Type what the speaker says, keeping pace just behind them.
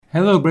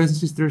Hello, brothers and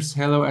sisters.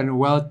 Hello, and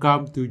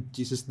welcome to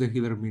Jesus the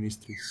Healer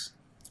Ministries.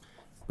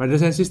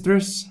 Brothers and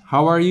sisters,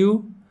 how are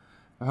you?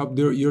 I hope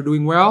you're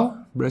doing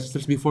well. Brothers and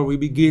sisters, before we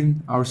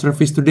begin our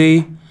service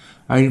today,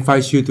 I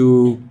invite you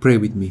to pray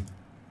with me.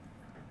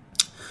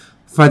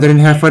 Father in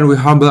heaven, we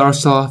humble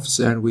ourselves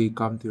and we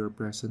come to your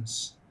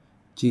presence.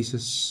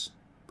 Jesus,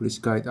 please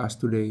guide us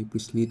today.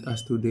 Please lead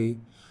us today.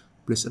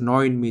 Please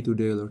anoint me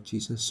today, Lord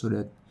Jesus, so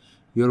that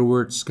your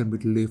words can be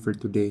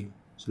delivered today,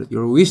 so that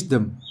your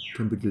wisdom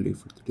can be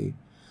delivered today.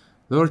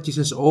 Lord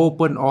Jesus,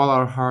 open all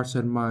our hearts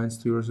and minds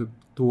towards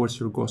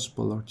your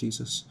gospel, Lord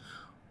Jesus.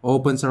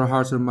 Opens our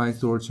hearts and minds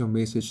towards your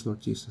message,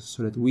 Lord Jesus,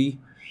 so that we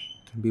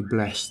can be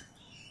blessed.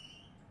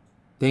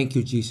 Thank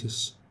you,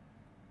 Jesus.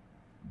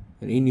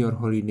 And in your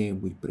holy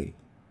name we pray.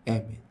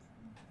 Amen.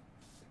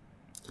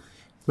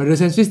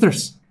 Brothers and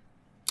sisters,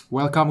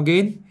 welcome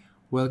again.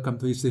 Welcome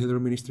to Jesus the Healer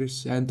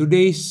Ministries. And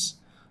today's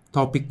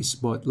topic is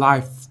about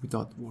life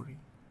without worry.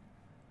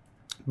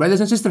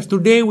 Brothers and sisters,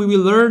 today we will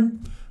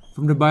learn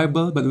from the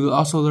Bible, but we will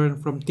also learn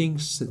from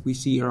things that we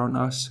see around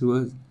us. We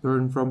will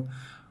learn from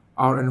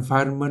our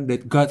environment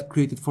that God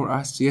created for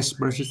us. Yes,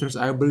 brothers and sisters,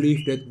 I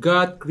believe that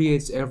God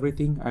creates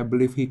everything. I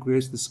believe He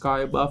creates the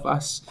sky above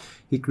us.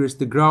 He creates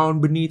the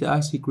ground beneath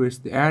us. He creates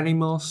the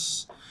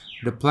animals,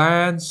 the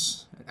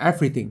plants,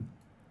 everything,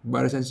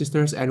 brothers and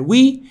sisters. And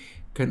we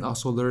can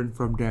also learn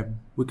from them.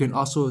 We can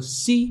also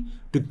see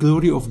the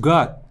glory of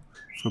God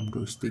from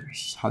those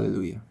things.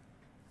 Hallelujah.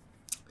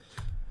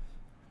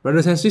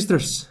 Brothers and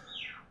sisters,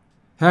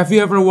 have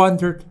you ever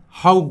wondered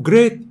how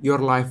great your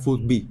life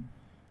would be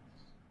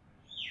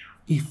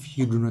if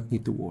you do not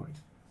need to worry?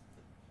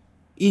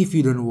 If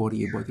you don't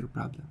worry about your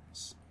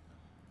problems.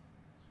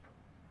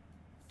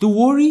 To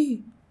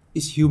worry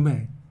is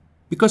human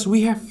because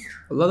we have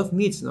a lot of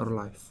needs in our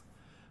life.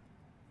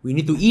 We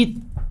need to eat.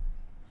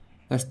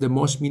 That's the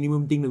most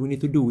minimum thing that we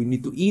need to do. We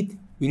need to eat.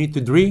 We need to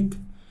drink.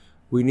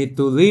 We need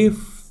to live.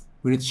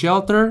 We need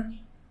shelter.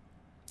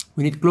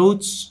 We need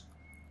clothes.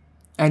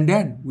 And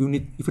then we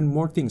need even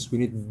more things. We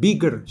need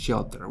bigger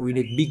shelter. We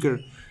need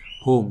bigger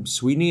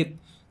homes. We need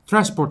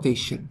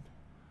transportation.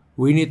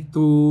 We need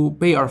to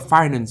pay our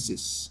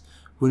finances.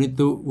 We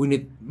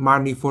need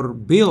money for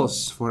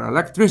bills, for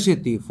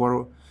electricity,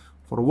 for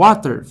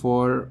water,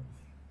 for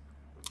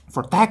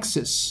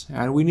taxes.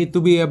 And we need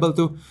to be able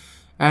to,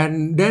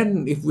 and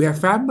then if we have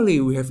family,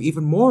 we have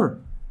even more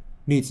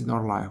needs in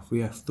our life.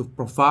 We have to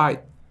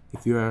provide.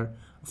 If you're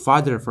a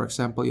father, for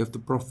example, you have to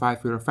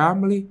provide for your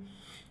family.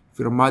 If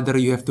you're a mother,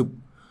 you have to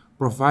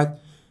provide.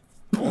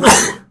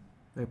 My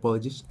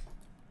apologies.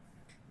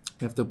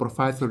 You have to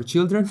provide for the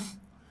children.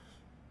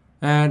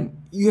 And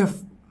you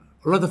have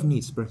a lot of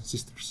needs, brothers and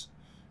sisters.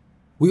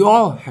 We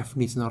all have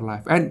needs in our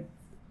life. And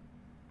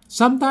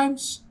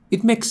sometimes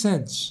it makes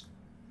sense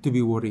to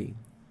be worrying.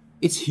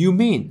 It's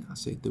humane, I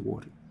say, to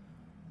worry.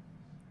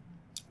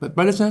 But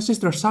brothers and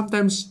sisters,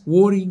 sometimes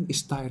worrying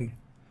is tiring.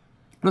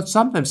 Not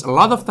sometimes, a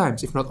lot of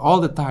times, if not all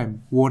the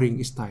time, worrying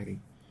is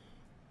tiring.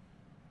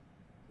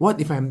 What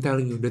if I'm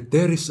telling you that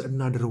there is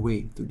another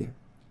way to that?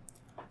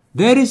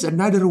 There is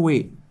another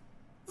way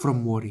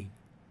from worrying.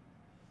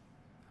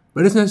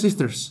 Brothers and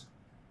sisters,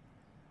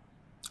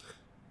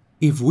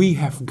 if we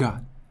have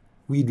God,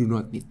 we do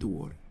not need to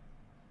worry.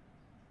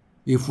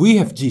 If we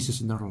have Jesus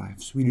in our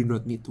lives, we do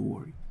not need to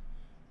worry.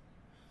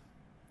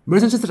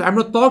 Brothers and sisters, I'm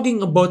not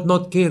talking about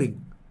not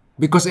caring,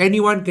 because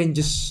anyone can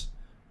just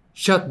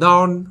shut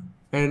down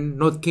and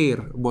not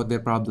care about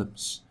their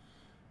problems.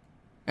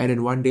 And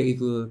then one day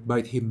it will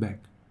bite him back.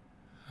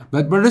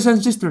 But brothers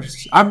and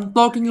sisters, I'm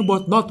talking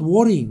about not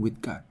worrying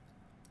with God.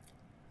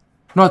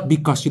 Not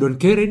because you don't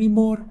care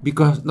anymore,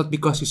 not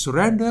because you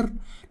surrender,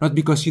 not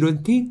because you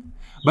don't think,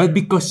 but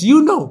because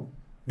you know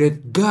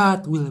that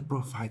God will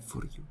provide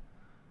for you.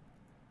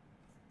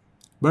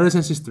 Brothers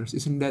and sisters,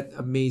 isn't that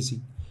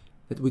amazing?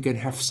 That we can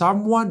have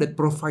someone that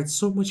provides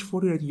so much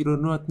for you that you do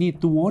not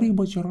need to worry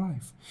about your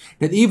life.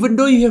 That even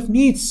though you have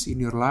needs in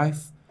your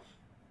life,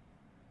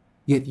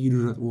 yet you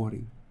do not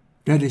worry.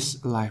 That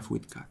is life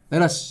with God.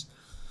 Let us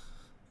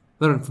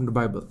learn from the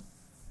Bible.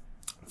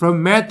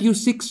 From Matthew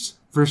 6,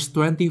 verse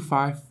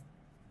 25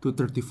 to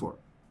 34.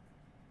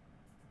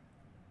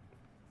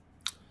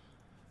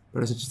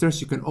 Brothers and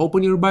sisters, you can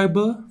open your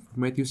Bible,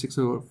 Matthew 6,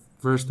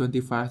 verse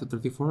 25 to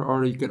 34,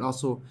 or you can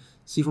also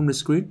see from the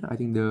screen. I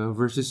think the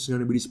verses are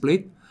going to be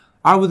displayed.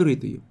 I will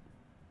read to you.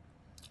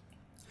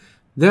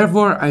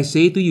 Therefore, I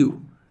say to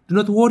you, do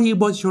not worry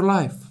about your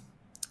life,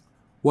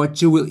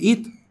 what you will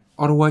eat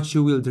or what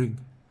you will drink,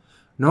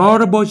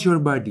 nor about your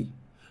body,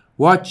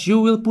 what you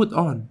will put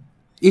on.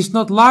 Is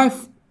not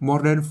life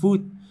more than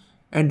food,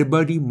 and the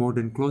body more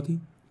than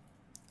clothing?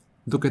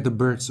 Look at the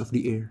birds of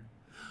the air.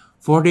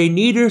 For they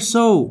neither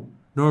sow,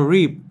 nor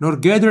reap, nor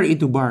gather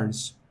into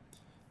barns,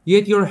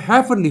 yet your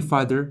heavenly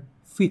Father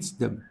feeds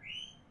them.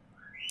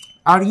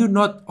 Are you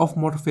not of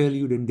more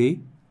value than they?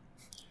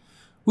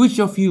 Which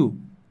of you,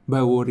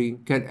 by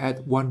worrying, can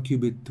add 1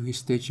 cubit to his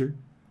stature?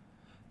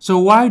 So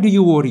why do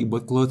you worry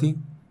about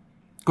clothing?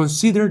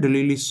 Consider the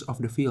lilies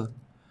of the field,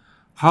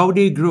 how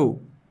they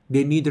grow.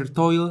 They neither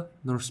toil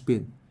nor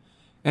spin.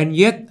 And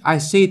yet I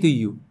say to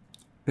you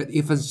that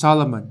even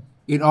Solomon,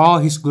 in all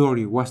his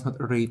glory, was not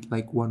arrayed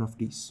like one of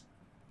these.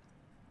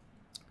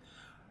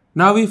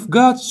 Now if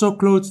God so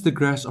clothes the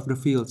grass of the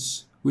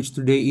fields, which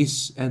today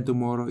is and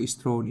tomorrow is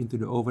thrown into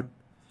the oven,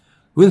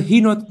 will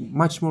he not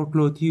much more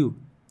clothe you,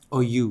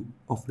 O you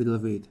of little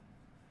faith?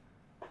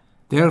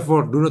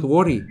 Therefore do not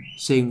worry,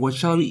 saying, what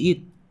shall we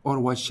eat, or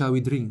what shall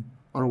we drink,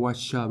 or what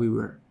shall we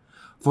wear?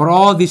 For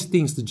all these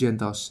things the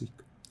Gentiles seek.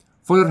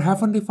 For your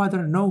heavenly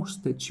Father knows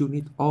that you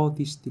need all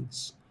these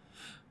things.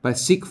 But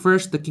seek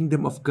first the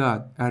kingdom of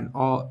God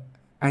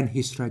and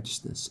his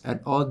righteousness,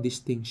 and all these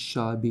things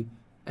shall be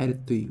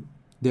added to you.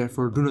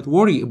 Therefore do not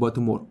worry about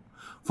tomorrow,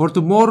 for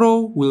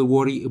tomorrow will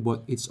worry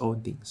about its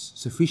own things.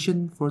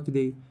 Sufficient for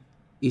today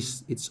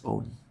is its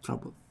own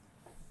trouble.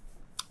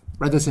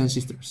 Brothers and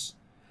sisters,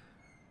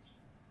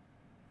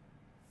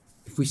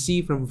 if we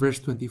see from verse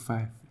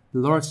 25, the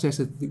Lord says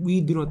that we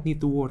do not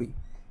need to worry,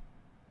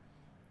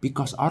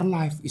 because our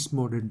life is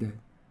more than that.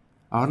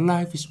 Our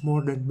life is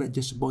more than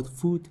just about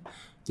food,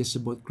 just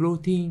about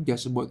clothing,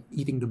 just about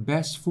eating the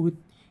best food,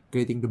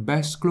 getting the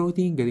best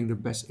clothing, getting the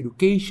best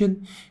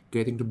education,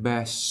 getting the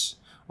best,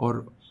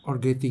 or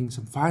getting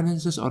some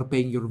finances, or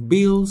paying your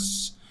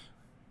bills.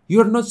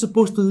 You're not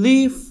supposed to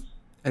live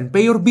and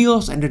pay your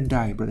bills and then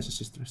die, brothers and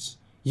sisters.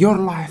 Your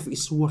life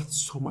is worth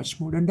so much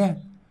more than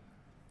that.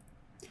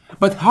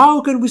 But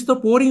how can we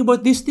stop worrying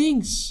about these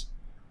things?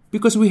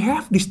 Because we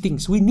have these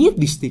things. We need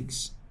these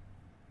things.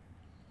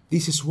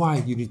 This is why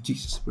you need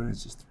Jesus,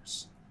 brothers and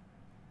sisters.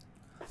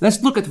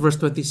 Let's look at verse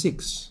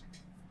 26.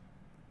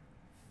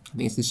 I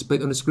think it's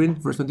displayed on the screen,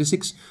 verse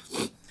 26.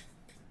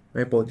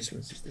 My apologies,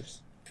 brothers and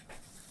sisters.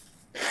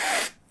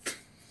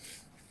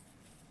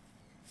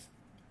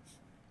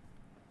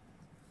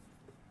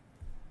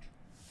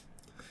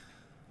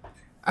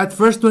 At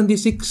verse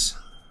 26,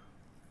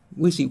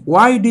 we see,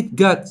 why did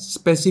God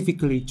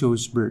specifically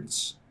choose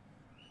birds?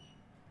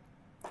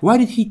 Why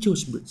did he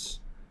choose birds?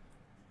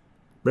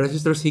 Brothers and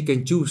sisters, he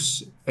can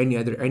choose any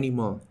other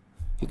animal.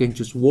 He can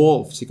choose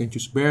wolves, he can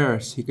choose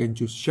bears, he can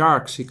choose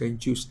sharks, he can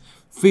choose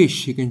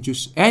fish, he can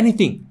choose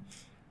anything.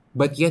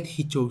 But yet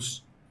he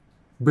chose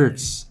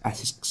birds as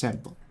his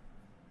example.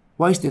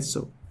 Why is that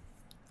so?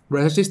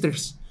 Brothers and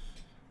sisters,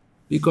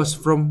 because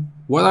from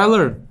what I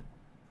learned,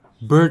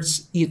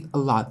 birds eat a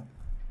lot.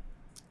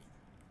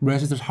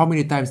 Brothers and sisters, how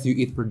many times do you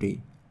eat per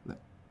day?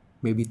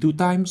 Maybe 2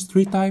 times,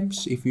 3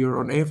 times if you're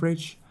on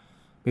average.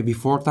 Maybe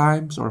 4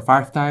 times or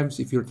 5 times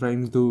if you're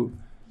trying to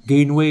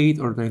gain weight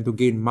or trying to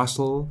gain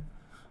muscle.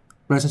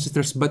 Brothers and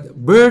sisters, but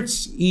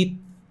birds eat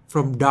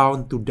from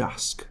dawn to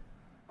dusk.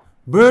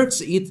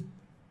 Birds eat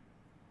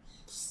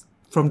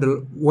from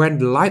when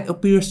the light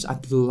appears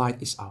until the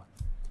light is out.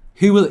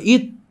 They will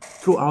eat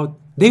throughout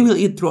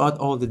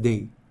all the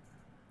day.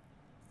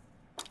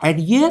 And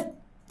yet,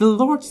 the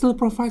Lord still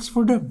provides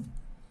for them.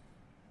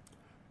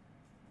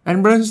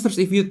 And brothers and sisters,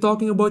 if you're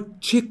talking about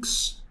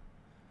chicks,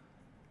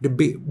 the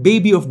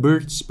baby of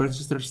birds, brothers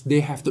and sisters, they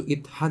have to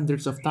eat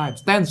hundreds of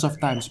times, tens of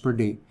times per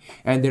day.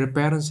 And their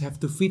parents have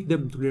to feed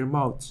them to their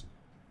mouths.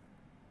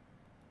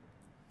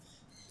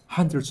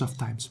 Hundreds of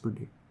times per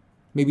day.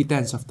 Maybe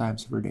tens of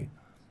times per day.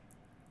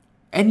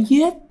 And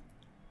yet,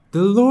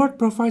 the Lord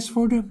provides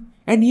for them.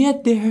 And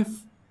yet, they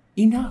have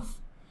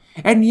enough.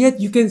 And yet,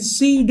 you can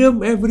see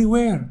them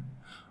everywhere.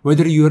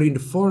 Whether you're in the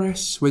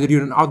forest, whether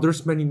you're an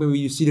outdoorsman, maybe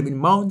you see them in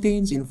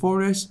mountains, in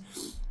forests,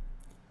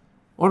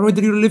 or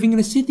whether you're living in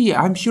a city.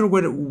 I'm sure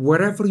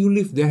wherever you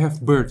live, they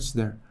have birds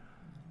there.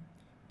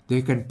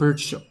 They can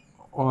perch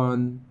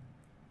on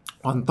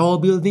tall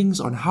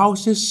buildings, on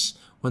houses,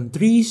 on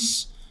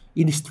trees,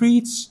 in the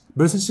streets.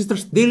 Brothers and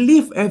sisters, they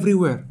live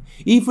everywhere.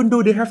 Even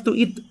though they have to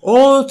eat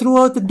all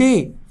throughout the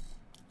day,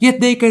 yet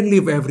they can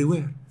live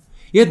everywhere.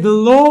 Yet the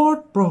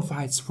Lord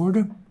provides for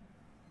them.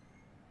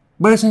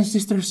 Brothers and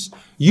sisters,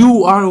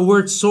 you are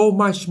worth so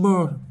much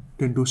more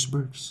than those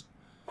birds.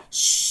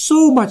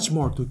 So much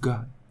more to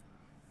God.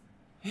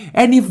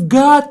 And if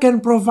God can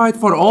provide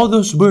for all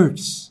those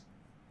birds,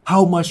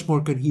 how much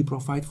more can He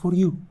provide for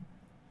you?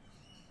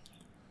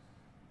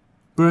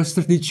 Brothers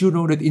and sisters, did you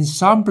know that in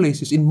some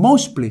places, in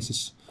most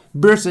places,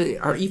 birds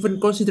are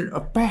even considered a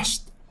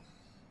pest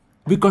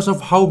because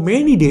of how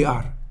many they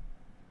are?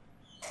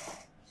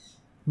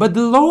 But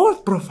the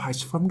Lord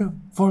provides for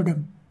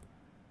them.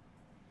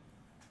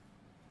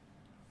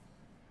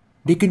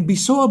 They can be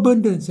so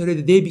abundant so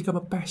that they become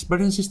a pest.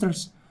 Brothers and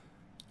sisters,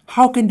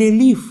 how can they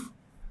live?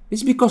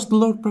 It's because the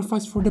Lord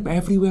provides for them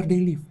everywhere they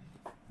live.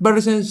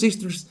 Brothers and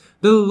sisters,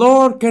 the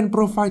Lord can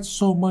provide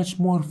so much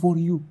more for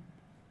you.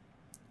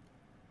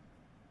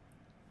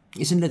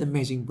 Isn't that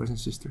amazing, brothers and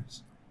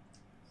sisters?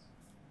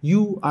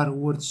 You are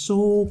worth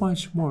so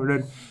much more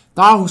than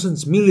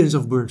thousands, millions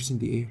of birds in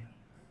the air.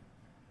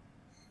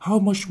 How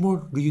much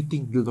more do you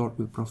think the Lord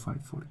will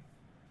provide for you?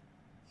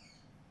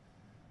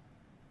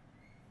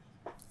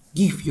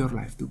 Give your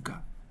life to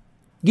God.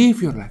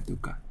 Give your life to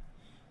God.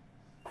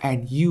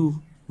 And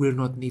you will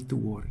not need to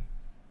worry.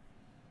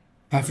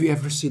 Have you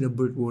ever seen a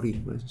bird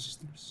worrying, brothers and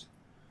sisters?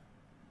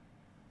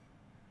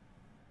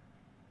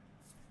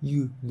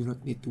 You do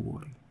not need to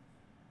worry.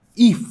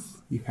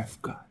 if you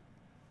have God.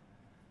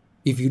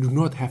 If you do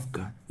not have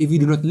God, if you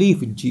do not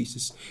live in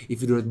Jesus,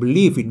 if you do not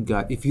believe in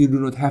God, if you do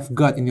not have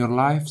God in your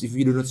lives, if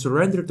you do not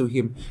surrender to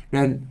Him,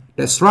 then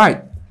that's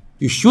right.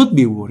 You should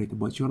be worried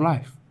about your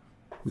life.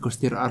 Because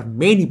there are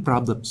many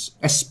problems,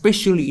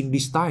 especially in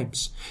these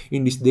times,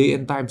 in this day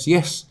and times.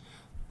 Yes,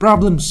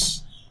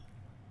 problems.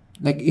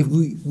 Like if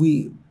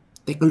we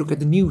take a look at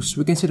the news,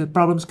 we can see that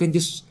problems can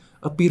just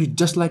appear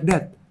just like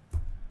that.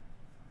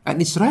 And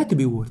it's right to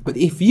be worried. But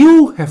if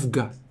you have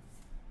God,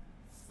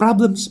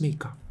 problems may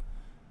come.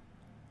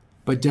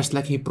 But just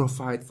like He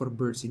provides for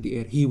birds in the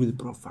air, He will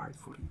provide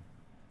for you.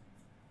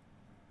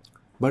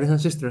 Brothers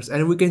and sisters,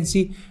 and we can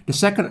see the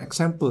second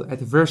example at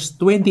verse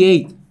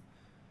 28.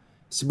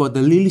 It's about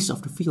the lilies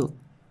of the field.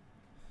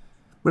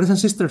 Brothers and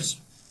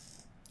sisters,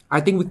 I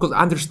think we could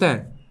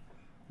understand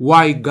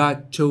why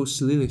God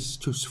chose lilies,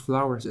 chose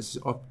flowers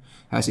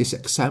as His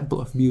example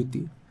of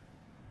beauty.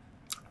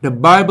 The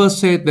Bible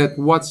said that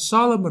what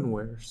Solomon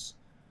wears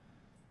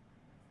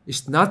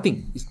is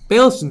nothing. It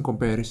pales in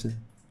comparison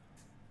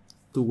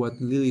to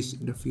what lilies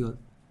in the field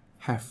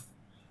have.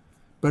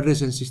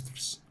 Brothers and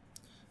sisters,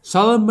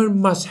 Solomon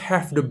must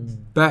have the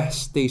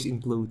best taste in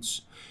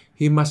clothes.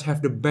 He must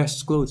have the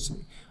best clothes.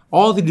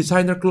 All the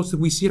designer clothes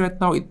that we see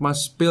right now, it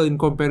must pale in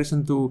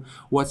comparison to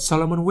what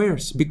Solomon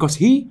wears. Because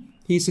he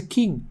is a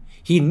king.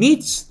 He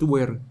needs to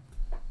wear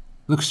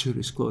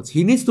luxurious clothes.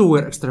 He needs to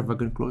wear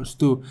extravagant clothes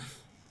to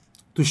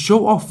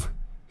show off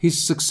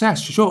his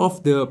success, to show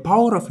off the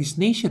power of his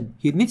nation.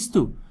 He needs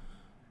to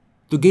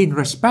gain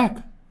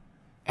respect.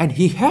 And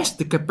he has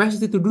the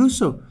capacity to do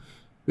so.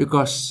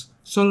 Because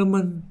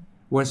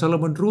when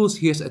Solomon rules,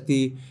 he is at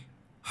the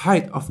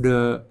height of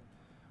the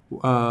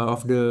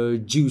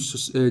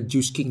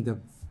Jewish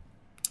kingdom,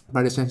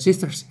 brothers and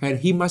sisters, and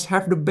he must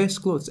have the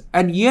best clothes.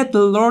 And yet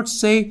the Lord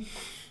say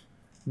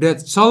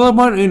that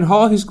Solomon in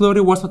all his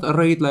glory was not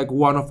arrayed like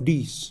one of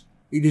these.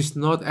 It is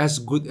not as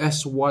good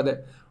as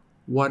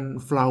one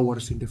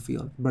flowers in the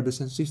field,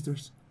 brothers and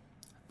sisters.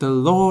 The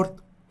Lord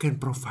can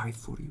provide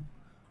for you.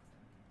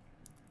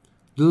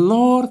 The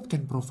Lord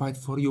can provide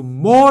for you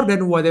more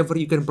than whatever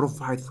you can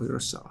provide for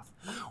yourself.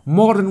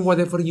 More than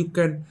whatever you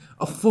can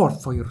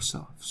afford for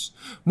yourselves.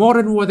 More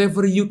than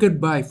whatever you can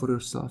buy for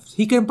yourselves.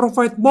 He can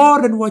provide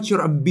more than what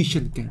your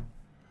ambition can.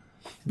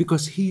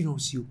 Because He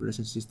knows you, brothers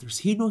and sisters.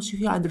 He knows you.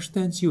 He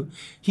understands you.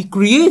 He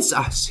creates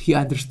us. He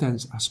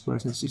understands us,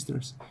 brothers and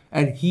sisters.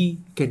 And He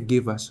can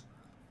give us.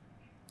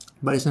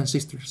 Brothers and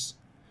sisters,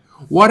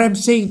 what I'm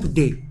saying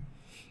today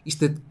is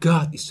that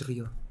God is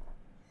real.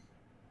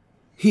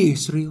 He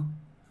is real.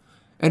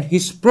 And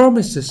His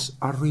promises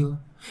are real.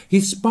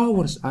 His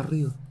powers are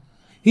real.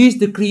 He is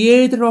the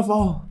creator of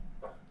all.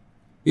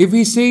 If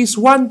He says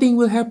one thing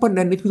will happen,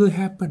 then it will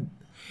happen.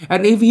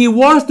 And if He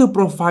wants to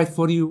provide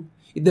for you,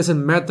 it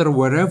doesn't matter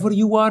wherever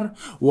you are,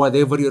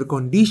 whatever your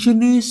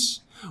condition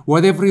is,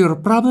 whatever your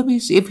problem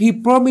is. If He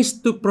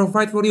promised to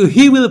provide for you,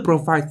 He will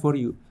provide for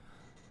you.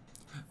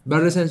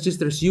 Brothers and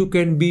sisters, you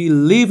can be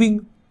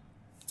living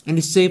in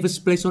the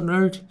safest place on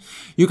earth.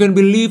 You can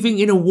be living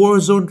in a war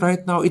zone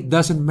right now. It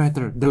doesn't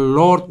matter. The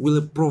Lord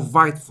will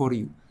provide for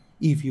you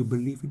if you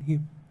believe in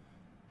Him.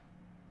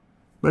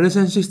 Brothers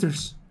and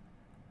sisters,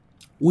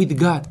 with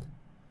God,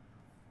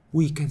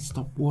 we can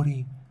stop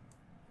worrying.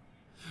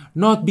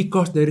 Not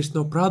because there is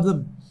no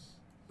problem.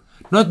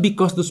 Not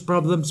because those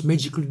problems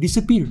magically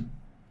disappear.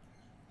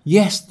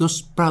 Yes,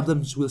 those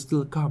problems will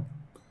still come.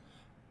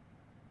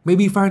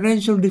 Maybe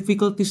financial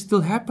difficulties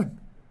still happen.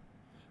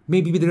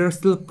 Maybe there are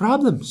still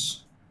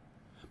problems.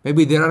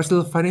 Maybe there are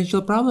still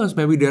financial problems.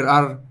 Maybe there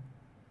are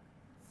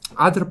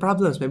other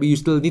problems. Maybe you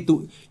still need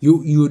to,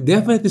 you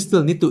definitely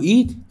still need to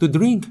eat, to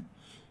drink.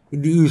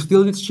 You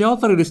still need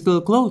shelter, you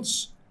still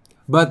clothes.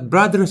 But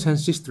brothers and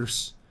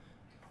sisters,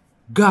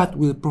 God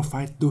will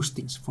provide those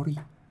things for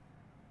you.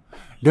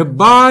 The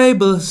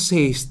Bible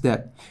says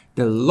that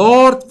the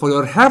Lord, for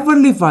your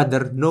heavenly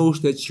Father,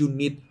 knows that you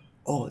need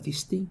all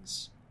these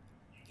things.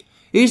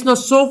 He is not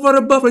so far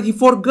above that He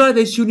forgot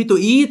that you need to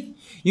eat,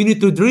 you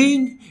need to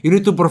drink, you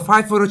need to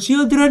provide for your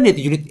children, that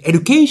you need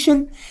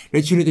education,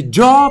 that you need a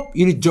job,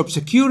 you need job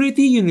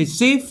security, you need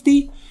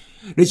safety,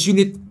 that you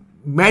need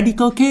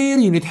medical care,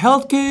 you need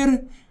health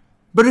care.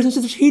 Brothers and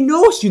sisters, He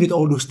knows you need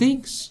all those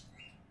things.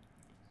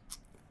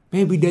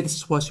 Maybe that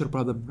is what's your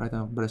problem right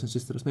now, brothers and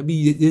sisters.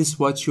 Maybe this is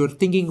what you're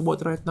thinking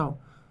about right now.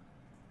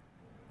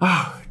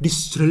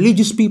 These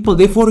religious people,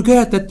 they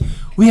forget that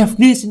we have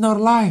needs in our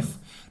life,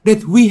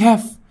 that we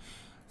have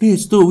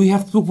needs too. We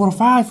have to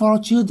provide for our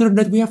children,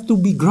 that we have to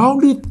be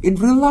grounded in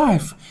real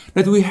life,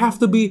 that we have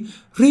to be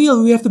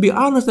real, we have to be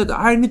honest, that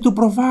I need to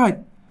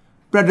provide.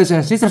 Brothers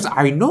and sisters,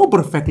 I know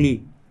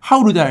perfectly.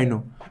 How did I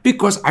know?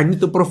 Because I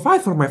need to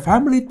provide for my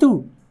family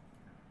too.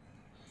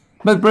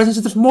 But brothers and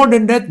sisters, more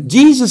than that,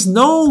 Jesus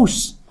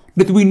knows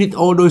that we need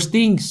all those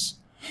things.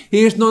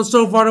 He is not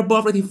so far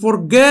above that He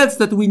forgets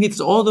that we need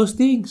all those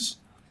things.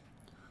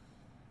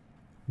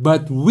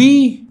 But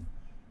we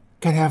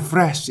can have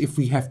rest if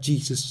we have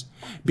Jesus.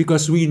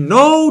 Because we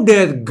know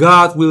that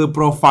God will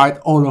provide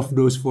all of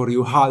those for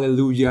you.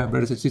 Hallelujah,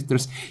 brothers and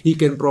sisters. He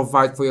can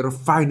provide for your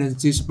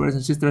finances, brothers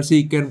and sisters.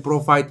 He can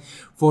provide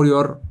for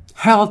your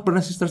health,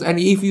 brothers and sisters. And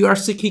if you are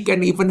sick, He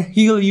can even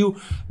heal you,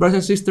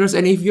 brothers and sisters.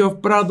 And if you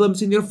have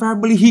problems in your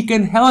family, He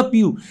can help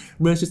you,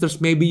 brothers and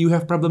sisters. Maybe you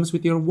have problems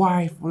with your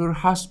wife or your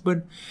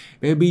husband.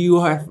 Maybe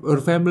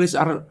your families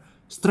are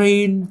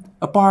strained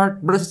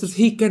apart, brothers and sisters.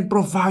 He can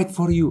provide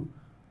for you,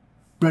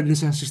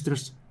 brothers and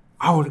sisters.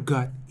 Our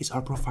God is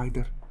our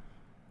provider.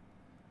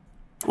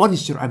 What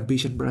is your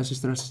ambition, brothers and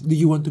sisters? Do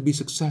you want to be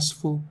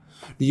successful?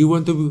 Do you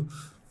want to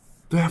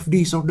have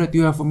this or that?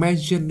 You have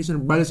mentioned this,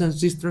 brothers and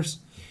sisters.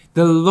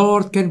 The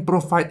Lord can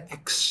provide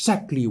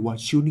exactly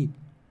what you need.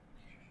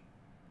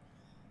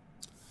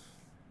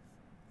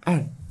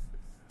 And,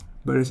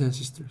 brothers and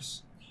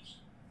sisters,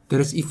 there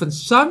is even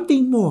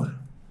something more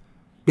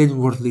than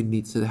worldly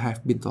needs that I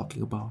have been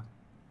talking about.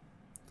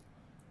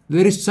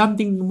 There is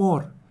something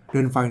more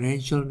than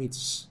financial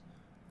needs,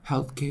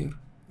 healthcare,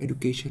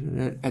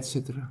 education,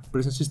 etc.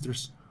 Brothers and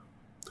sisters,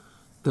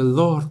 the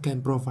Lord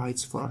can provide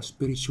for our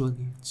spiritual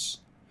needs.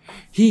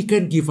 He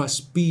can give us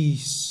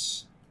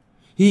peace.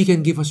 He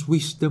can give us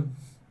wisdom.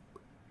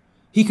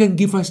 He can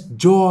give us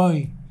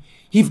joy.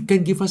 He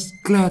can give us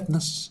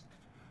gladness.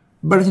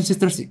 Brothers and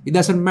sisters, it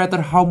doesn't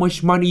matter how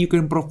much money you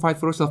can provide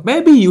for yourself.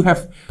 Maybe you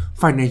have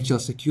financial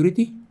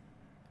security.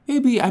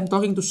 Maybe I'm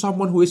talking to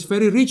someone who is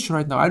very rich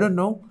right now. I don't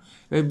know.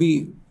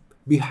 Maybe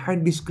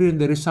behind the screen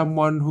there is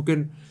someone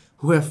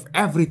who have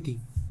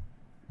everything.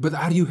 But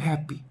are you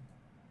happy?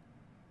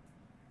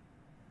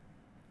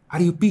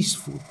 Are you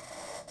peaceful?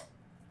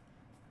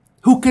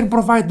 Who can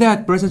provide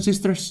that, brothers and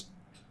sisters?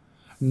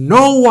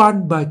 No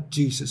one but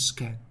Jesus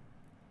can.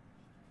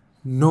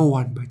 No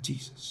one but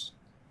Jesus.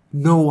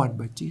 No one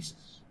but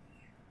Jesus.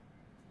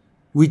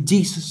 With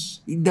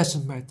Jesus, it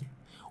doesn't matter.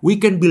 We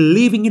can be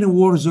living in a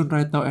war zone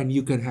right now and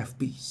you can have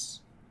peace.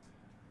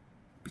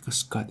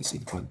 Because God is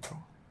in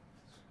control.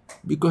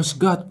 Because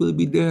God will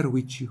be there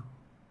with you.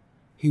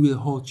 He will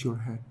hold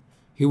your hand.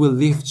 He will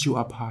lift you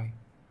up high.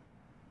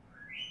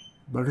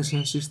 Brothers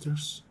and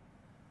sisters,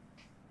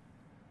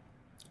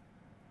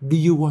 do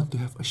you want to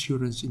have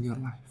assurance in your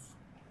life?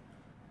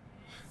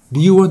 Do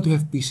you want to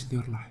have peace in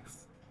your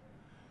life?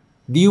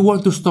 Do you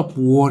want to stop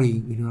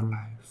worrying in your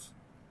life?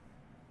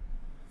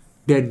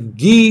 Then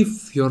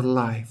give your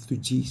life to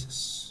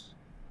Jesus.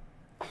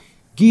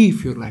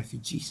 Give your life to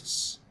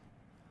Jesus.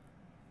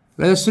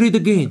 Let us read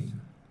again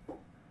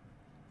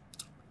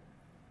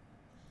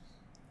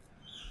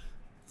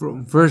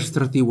from verse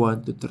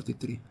 31 to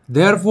 33.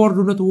 Therefore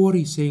do not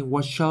worry, saying,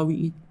 what shall we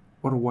eat?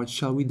 Or what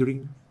shall we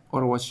drink?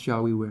 Or what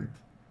shall we wear?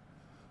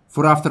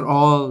 For after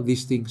all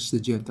these things the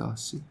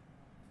Gentiles seek.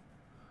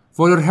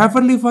 For your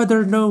heavenly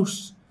Father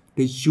knows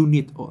that you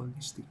need all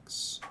these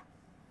things.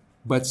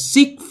 But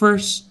seek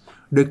first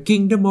the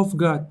kingdom of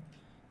God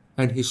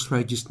and His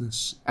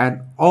righteousness,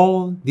 and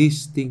all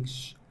these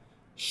things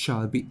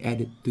shall be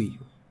added to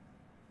you.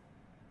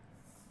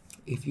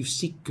 If you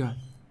seek God,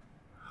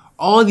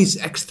 all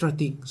these extra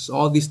things,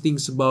 all these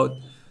things about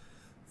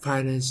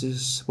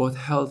finances, about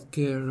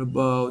healthcare,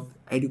 about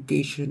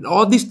education,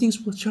 all these things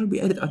shall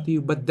be added unto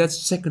you. But that's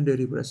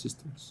secondary, brothers and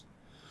sisters.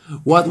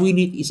 What we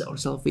need is our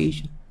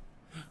salvation.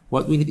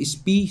 What we need is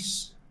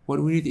peace.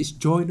 What we need is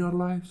joy in our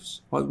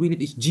lives. What we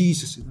need is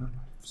Jesus in our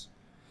lives.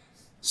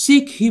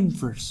 Seek Him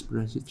first,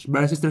 brothers and sisters.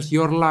 Brothers and sisters,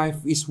 your life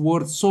is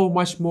worth so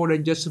much more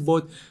than just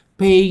about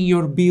paying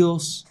your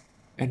bills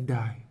and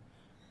die.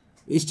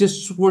 It's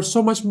just worth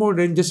so much more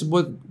than just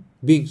about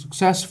being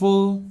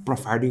successful,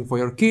 providing for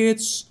your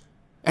kids,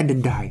 and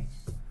then die.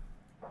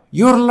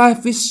 Your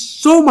life is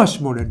so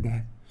much more than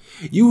that.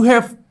 You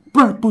have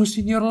purpose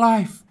in your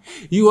life.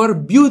 You are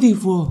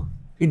beautiful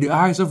in the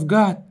eyes of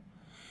God.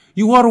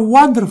 You are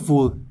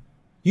wonderful.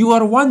 You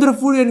are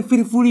wonderful and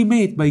fearfully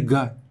made by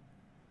God.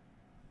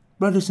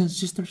 Brothers and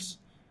sisters,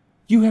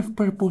 you have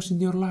purpose in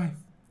your life.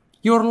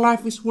 Your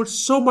life is worth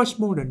so much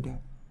more than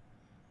that.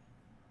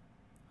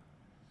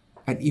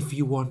 And if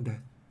you want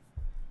that,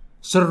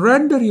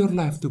 surrender your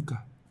life to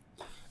God.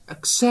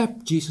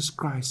 Accept Jesus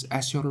Christ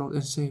as your Lord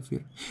and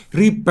Savior.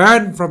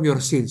 Repent from your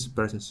sins,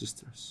 brothers and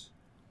sisters.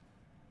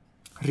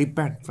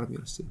 Repent from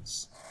your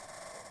sins.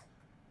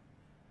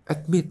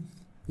 Admit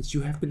that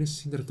you have been a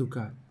sinner to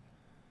God.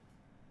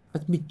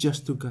 Admit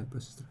just to God,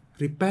 brothers and sisters.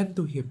 Repent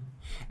to Him.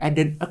 And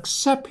then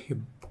accept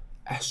Him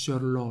as your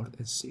Lord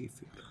and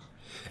Savior.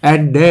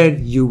 And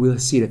then you will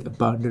see that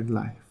abundant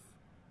life.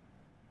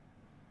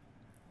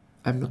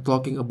 I'm not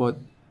talking about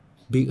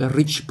being a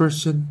rich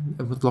person.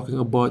 I'm not talking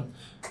about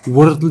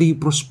worldly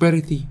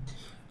prosperity.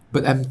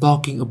 But I'm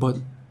talking about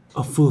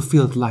a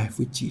fulfilled life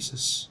with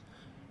Jesus.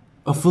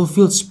 A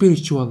fulfilled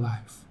spiritual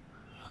life.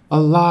 A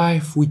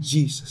life with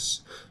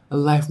Jesus. A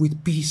life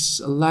with peace.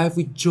 A life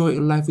with joy.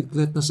 A life with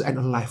gladness. And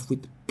a life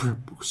with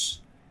purpose.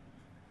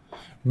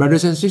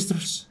 Brothers and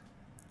sisters,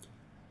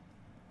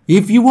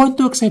 if you want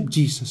to accept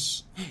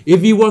Jesus,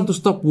 if you want to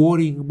stop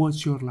worrying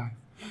about your life,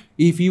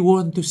 if you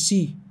want to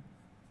see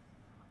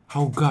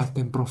how God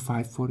can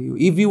provide for you.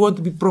 If you want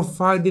to be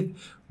provided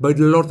by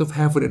the Lord of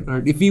heaven and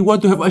earth, if you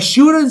want to have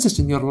assurances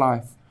in your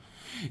life,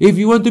 if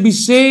you want to be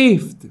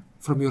saved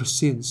from your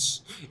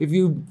sins, if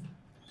you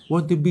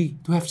want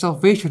to have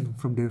salvation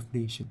from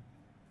damnation,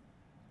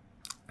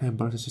 and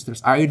brothers and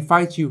sisters, I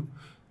invite you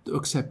to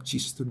accept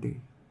Jesus today,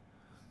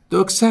 to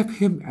accept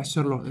Him as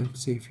your Lord and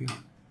Savior,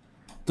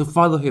 to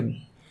follow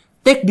Him.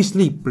 Take this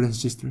leap, brothers and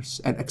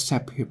sisters, and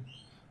accept Him,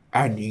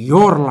 and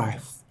your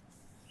life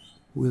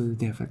will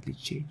definitely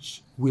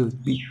change, will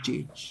be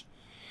changed.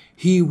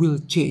 He will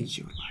change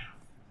your life.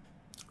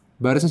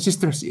 Brothers and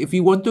sisters, if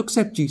you want to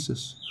accept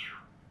Jesus,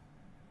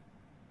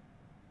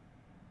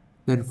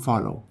 then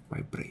follow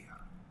my prayer.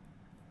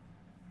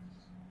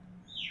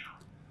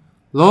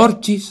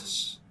 Lord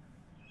Jesus,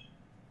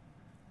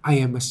 I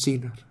am a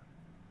sinner.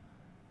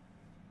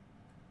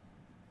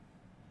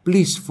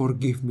 Please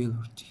forgive me,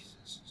 Lord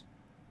Jesus.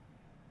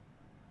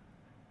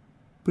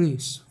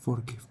 Please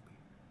forgive me.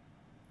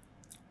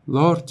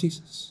 Lord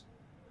Jesus,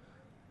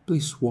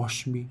 please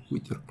wash me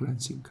with your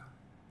cleansing God.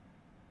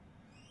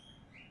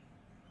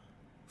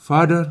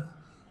 Father,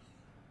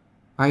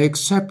 I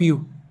accept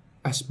you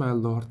as my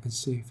Lord and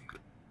Savior.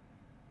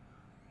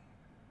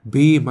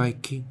 Be my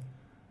King.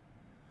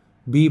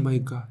 Be my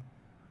God.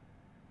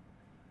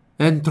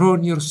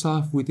 Enthrone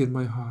yourself within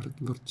my heart,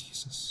 Lord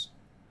Jesus.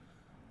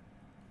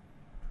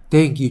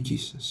 Thank you,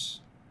 Jesus.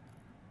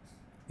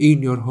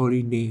 In your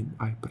holy name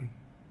I pray.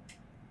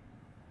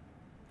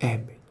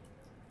 Amen.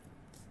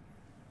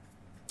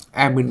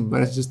 Amen,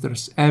 brothers and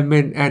sisters.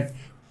 Amen. And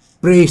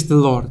praise the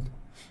Lord.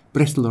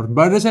 Praise the Lord.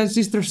 Brothers and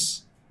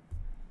sisters,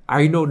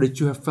 I know that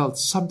you have felt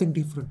something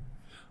different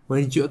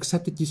when you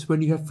accepted Jesus,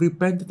 when you have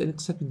repented and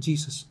accepted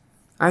Jesus.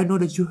 I know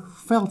that you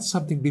felt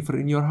something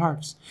different in your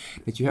hearts,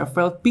 that you have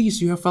felt peace,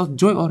 you have felt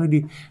joy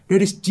already.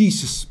 That is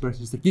Jesus, brothers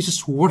and sisters.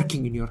 Jesus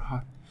working in your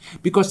heart.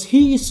 Because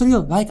He is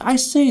real. Like I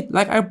said,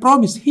 like I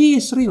promised, He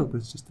is real,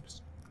 brothers and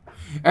sisters.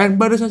 And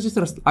brothers and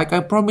sisters, like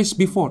I promised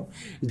before,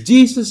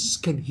 Jesus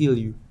can heal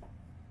you.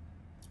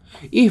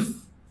 If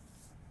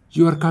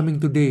you are coming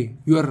today,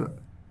 you are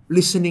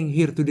listening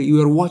here today,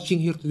 you are watching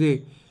here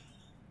today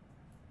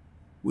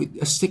with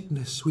a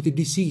sickness, with a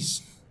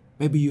disease,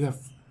 maybe you have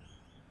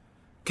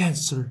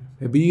cancer,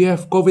 maybe you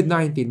have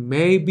COVID-19,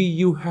 maybe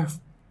you have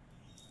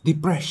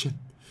depression,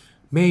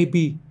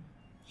 maybe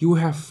you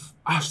have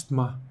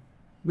asthma,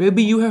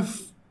 maybe you have,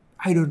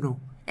 I don't know,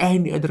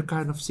 any other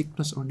kind of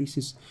sickness or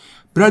disease.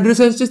 Brothers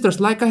and sisters,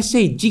 like I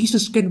say,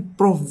 Jesus can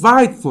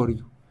provide for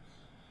you.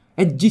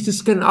 And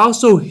Jesus can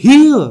also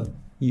heal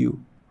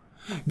you.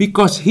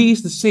 Because He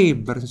is the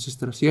same, brothers and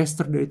sisters,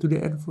 yesterday,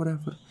 today, and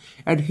forever.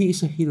 And He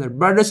is a healer.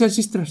 Brothers and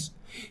sisters,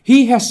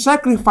 He has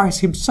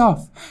sacrificed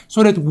Himself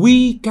so that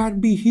we can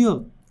be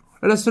healed.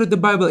 Let us read the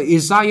Bible,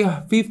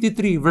 Isaiah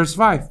 53 verse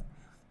 5.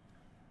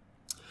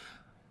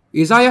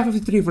 Isaiah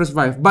 53 verse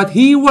 5. But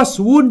He was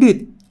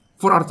wounded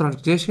for our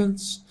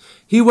transgressions.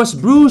 He was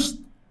bruised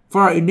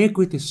for our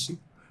iniquities.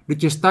 The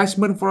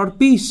chastisement for our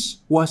peace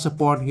was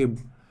upon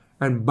Him.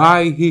 And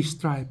by His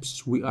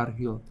stripes we are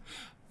healed.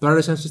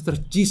 Brothers and sisters,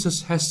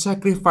 Jesus has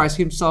sacrificed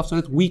Himself so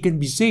that we can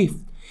be saved.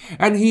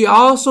 And He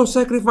also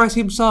sacrificed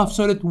Himself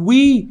so that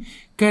we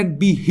can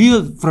be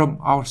healed from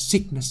our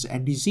sickness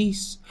and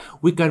disease.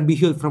 We can be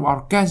healed from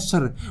our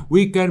cancer.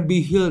 We can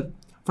be healed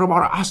from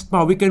our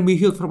asthma. We can be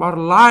healed from our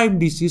Lyme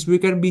disease. We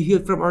can be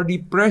healed from our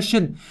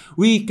depression.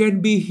 We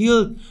can be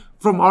healed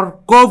from our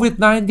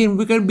COVID-19.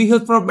 We can be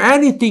healed from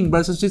anything,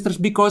 brothers and sisters,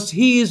 because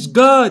He is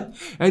God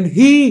and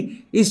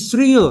He is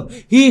real.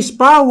 His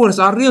powers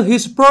are real.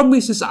 His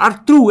promises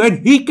are true,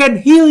 and He can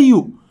heal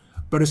you.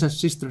 Brothers and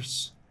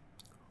sisters,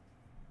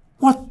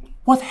 what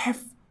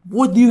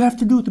do you have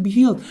to do to be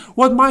healed?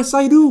 What must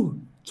I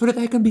do so that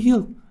I can be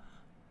healed?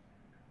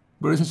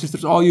 Brothers and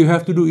sisters, all you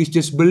have to do is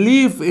just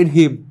believe in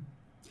Him.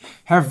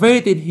 Have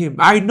faith in Him.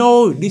 I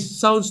know this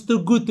sounds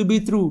too good to be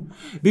true,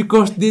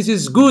 because this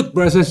is good,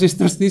 brothers and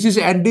sisters. This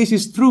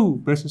is true,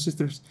 brothers and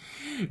sisters,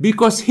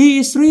 because He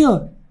is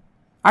real.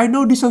 I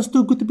know this sounds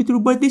too good to be true,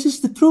 but this is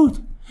the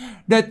truth,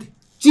 that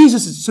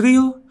Jesus is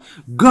real,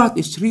 God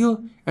is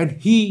real, and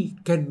He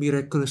can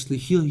miraculously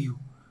heal you.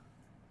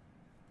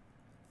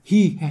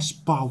 He has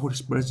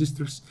powers, brothers and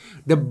sisters.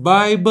 The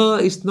Bible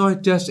is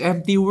not just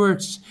empty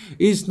words.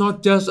 It's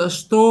not just a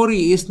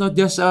story. It's not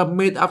just a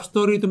made-up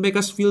story to make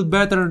us feel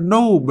better.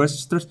 No, brothers and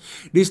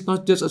sisters. This is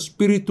not just a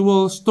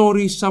spiritual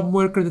story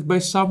somewhere created by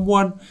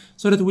someone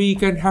so that we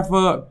can have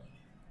a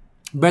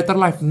better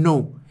life.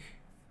 No.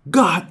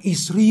 God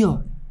is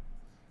real.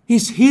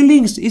 His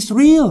healings is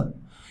real.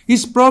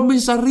 His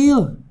promises are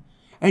real.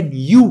 And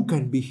you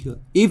can be healed.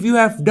 If you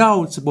have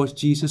doubts about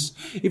Jesus,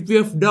 if you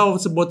have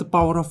doubts about the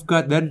power of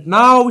God, then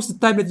now is the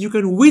time that you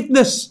can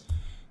witness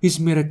His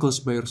miracles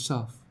by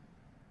yourself.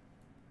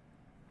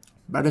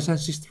 Brothers and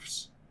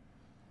sisters,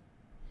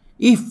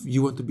 if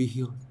you want to be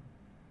healed,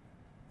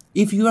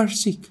 if you are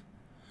sick,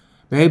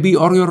 maybe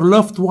or your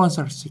loved ones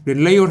are sick,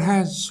 then lay your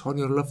hands on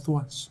your loved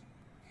ones.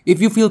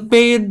 If you feel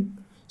pain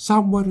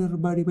somewhere in your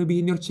body, maybe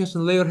in your chest,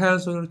 and lay your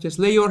hands on your chest.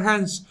 Lay your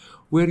hands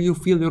where you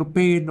feel your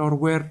pain or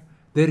where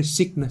there is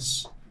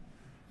sickness.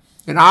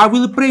 And I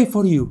will pray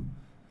for you.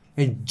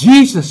 And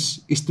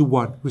Jesus is the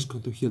one who is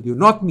going to heal you.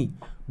 Not me,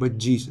 but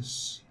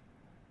Jesus.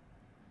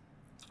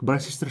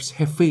 Brothers and sisters,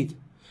 have faith.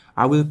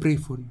 I will pray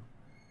for you.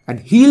 And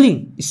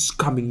healing is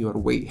coming your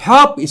way.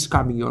 Help is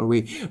coming your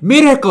way.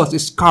 Miracles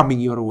is coming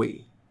your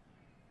way.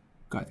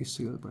 God is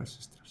real, brothers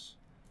and sisters.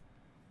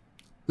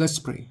 Let's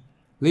pray.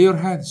 Lay your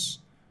hands.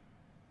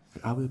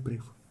 And I will pray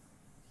for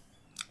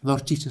you.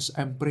 Lord Jesus,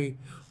 I pray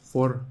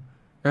for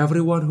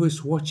everyone who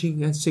is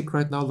watching and sick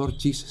right now, Lord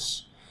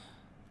Jesus.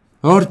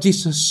 Lord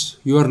Jesus,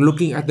 you are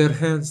looking at their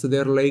hands that they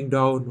are laying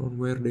down on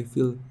where they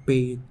feel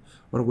pain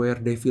or where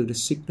they feel the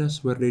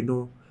sickness, where they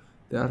know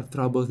there are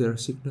troubles, there are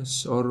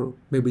sickness, or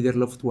maybe their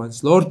loved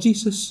ones. Lord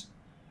Jesus,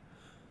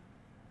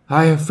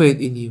 I have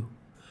faith in you.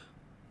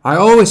 I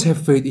always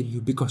have faith in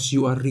you because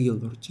you are real,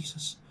 Lord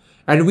Jesus.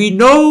 And we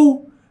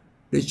know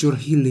that your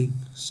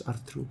healings are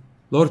true.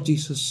 Lord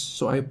Jesus,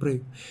 so I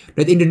pray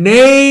that in the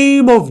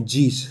name of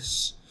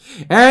Jesus,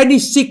 any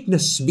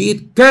sickness, be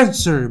it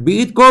cancer, be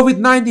it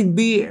COVID-19,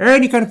 be it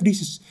any kind of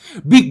disease,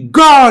 be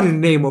gone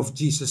in the name of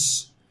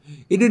Jesus.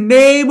 In the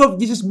name of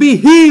Jesus, be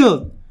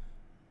healed.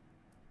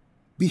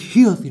 Be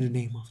healed in the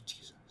name of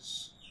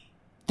Jesus.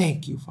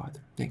 Thank you, Father.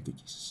 Thank you,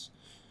 Jesus.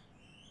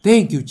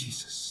 Thank you,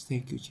 Jesus.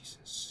 Thank you,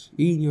 Jesus.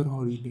 In your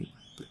holy name,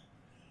 I pray.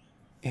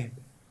 Amen.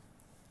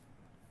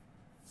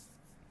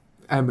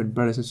 Amen,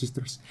 brothers and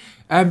sisters.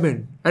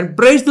 Amen. And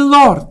praise the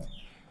Lord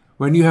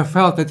when you have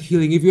felt that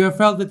healing. If you have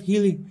felt that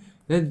healing,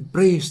 then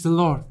praise the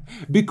Lord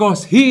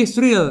because He is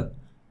real.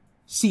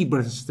 See,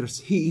 brothers and sisters,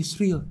 He is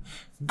real.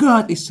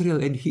 God is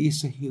real and He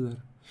is a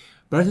healer.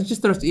 Brothers and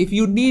sisters, if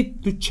you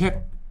need to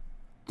check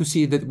to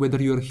see that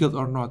whether you're healed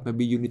or not,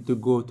 maybe you need to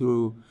go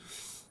to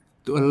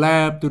a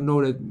lab to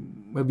know that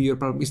maybe your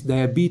problem is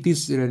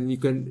diabetes, and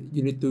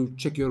you need to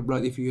check your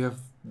blood if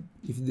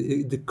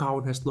the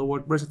count has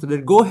lowered. Brothers and sisters,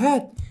 then go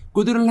ahead,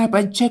 go to the lab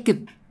and check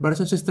it, brothers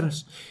and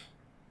sisters.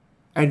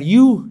 And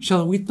you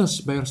shall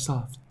witness by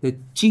yourself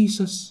that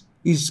Jesus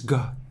is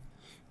God.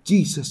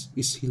 Jesus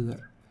is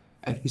healer.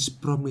 And His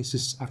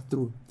promises are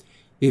true.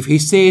 If He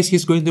says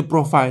He's going to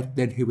provide,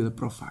 then He will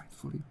provide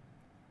for you.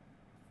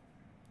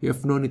 You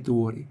have no need to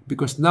worry.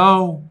 Because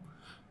now,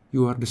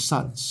 you are the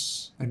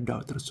sons and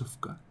daughters of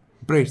God.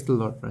 Praise the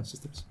Lord, brothers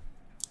and sisters.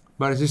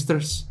 Brothers and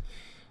sisters,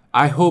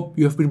 I hope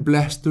you have been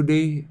blessed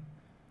today.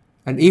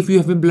 And if you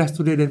have been blessed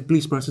today, then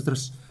please, brothers and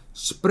sisters,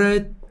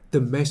 spread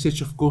the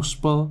message of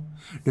gospel,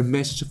 the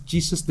message of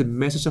Jesus, the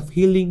message of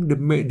healing,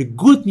 the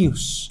good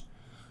news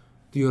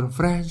to your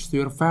friends, to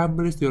your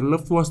families, to your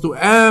loved ones, to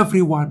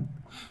everyone,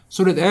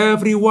 so that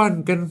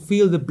everyone can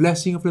feel the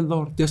blessing of the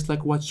Lord, just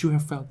like what you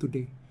have felt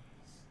today.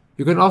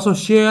 You can also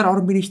share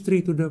our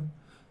ministry to them,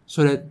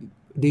 so that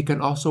they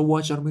can also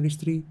watch our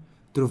ministry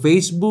through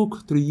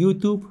Facebook, through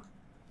YouTube.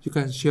 You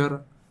can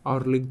share our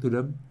link to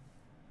them.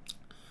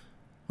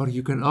 Or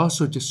you can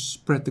also just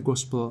spread the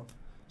gospel,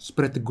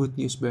 spread the good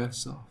news by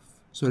yourself,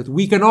 so that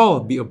we can all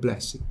be a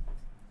blessing.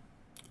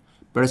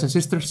 Brothers and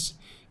sisters,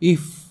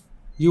 if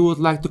you would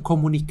like to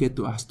communicate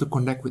to us, to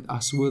connect with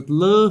us, we would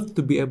love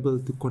to be able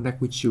to connect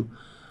with you.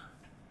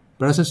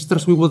 Brothers and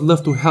sisters, we would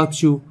love to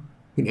help you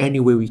in any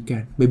way we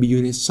can. Maybe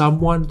you need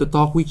someone to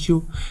talk with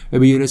you.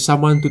 Maybe you need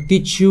someone to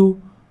teach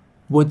you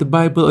about the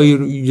Bible, or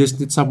you just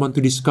need someone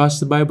to discuss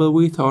the Bible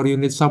with, or you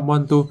need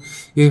someone to,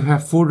 you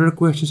have further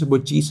questions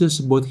about Jesus,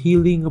 about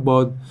healing,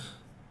 about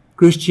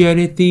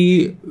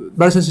Christianity.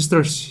 Brothers and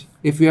sisters,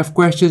 if you have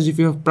questions, if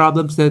you have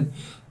problems, then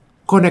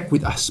connect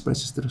with us,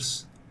 brothers and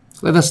sisters.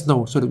 Let us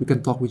know so that we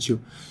can talk with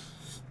you.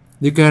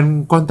 You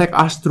can contact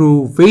us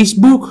through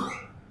Facebook,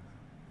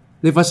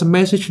 leave us a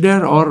message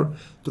there, or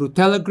through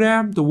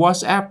Telegram, to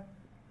WhatsApp.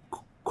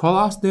 Call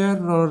us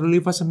there or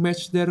leave us a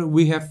message there.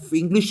 We have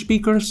English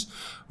speakers,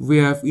 we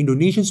have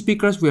Indonesian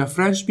speakers, we have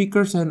French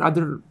speakers, and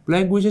other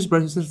languages.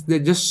 Brothers and sisters, they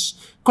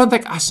just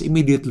contact us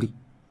immediately.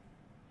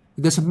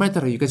 It doesn't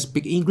matter, you can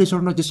speak English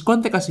or not, just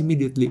contact us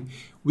immediately.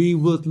 We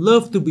would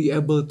love to be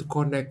able to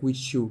connect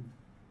with you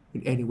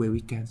in any way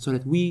we can, so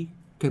that we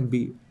can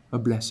be a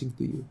blessing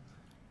to you.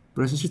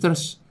 Brothers and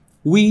sisters,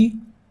 we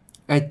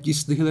at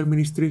Jesus the Healer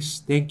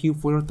Ministries, thank you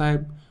for your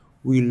time.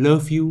 We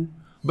love you.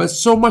 But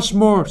so much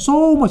more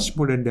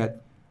than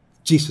that,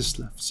 Jesus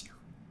loves you.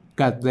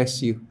 God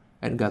bless you,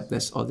 and God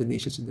bless all the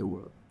nations in the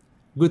world.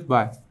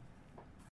 Goodbye.